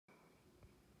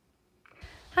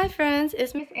Hi friends,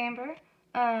 it's Miss Amber.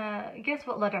 Guess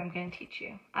what letter I'm going to teach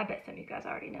you? I bet some of you guys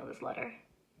already know this letter.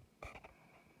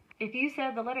 If you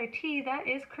said the letter T, that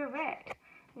is correct.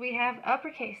 We have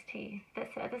uppercase T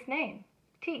that says its name,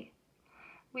 T.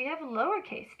 We have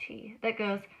lowercase t that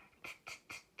goes t.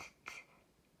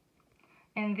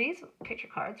 And these picture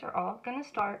cards are all going to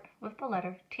start with the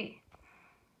letter T.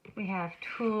 We have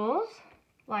tools,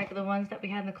 like the ones that we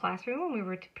had in the classroom when we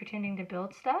were pretending to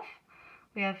build stuff.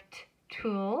 We have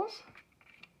tools,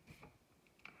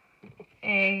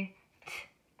 a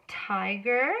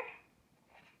tiger,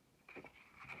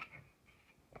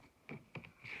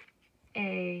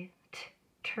 a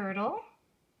turtle,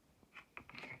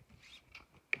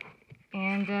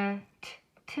 and a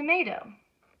tomato.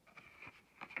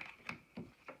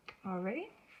 Alrighty.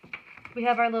 We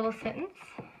have our little sentence.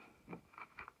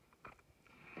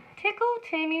 Tickle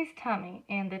Timmy's tummy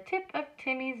and the tip of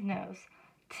Timmy's nose.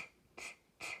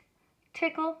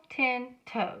 Tickle 10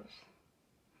 toes.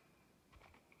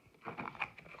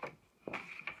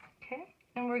 Okay,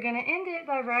 and we're going to end it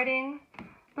by writing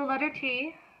the letter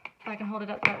T, if I can hold it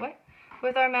up that way,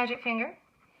 with our magic finger.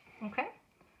 Okay,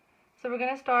 so we're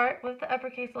going to start with the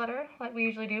uppercase letter like we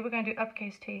usually do. We're going to do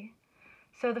uppercase T.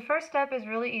 So the first step is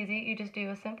really easy. You just do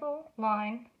a simple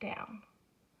line down.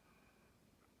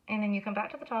 And then you come back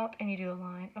to the top and you do a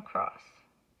line across.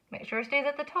 Make sure it stays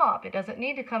at the top. It doesn't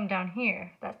need to come down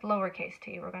here. That's lowercase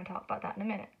t. We're going to talk about that in a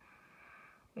minute.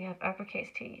 We have uppercase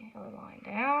T, a line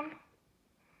down,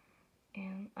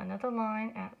 and another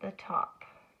line at the top.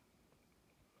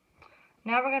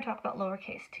 Now we're going to talk about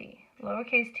lowercase t.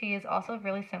 Lowercase t is also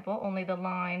really simple, only the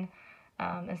line,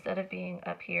 instead of being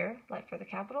up here, like for the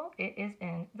capital, it is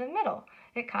in the middle.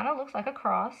 It kind of looks like a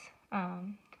cross,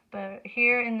 but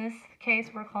here in this case,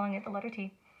 we're calling it the letter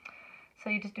T. So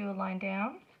you just do a line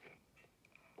down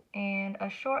and a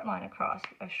short line across.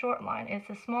 A short line, it's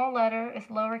a small letter, it's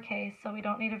lowercase, so we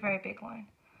don't need a very big line.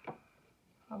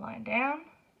 A line down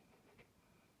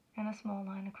and a small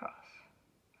line across.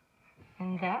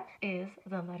 And that is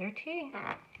the letter T.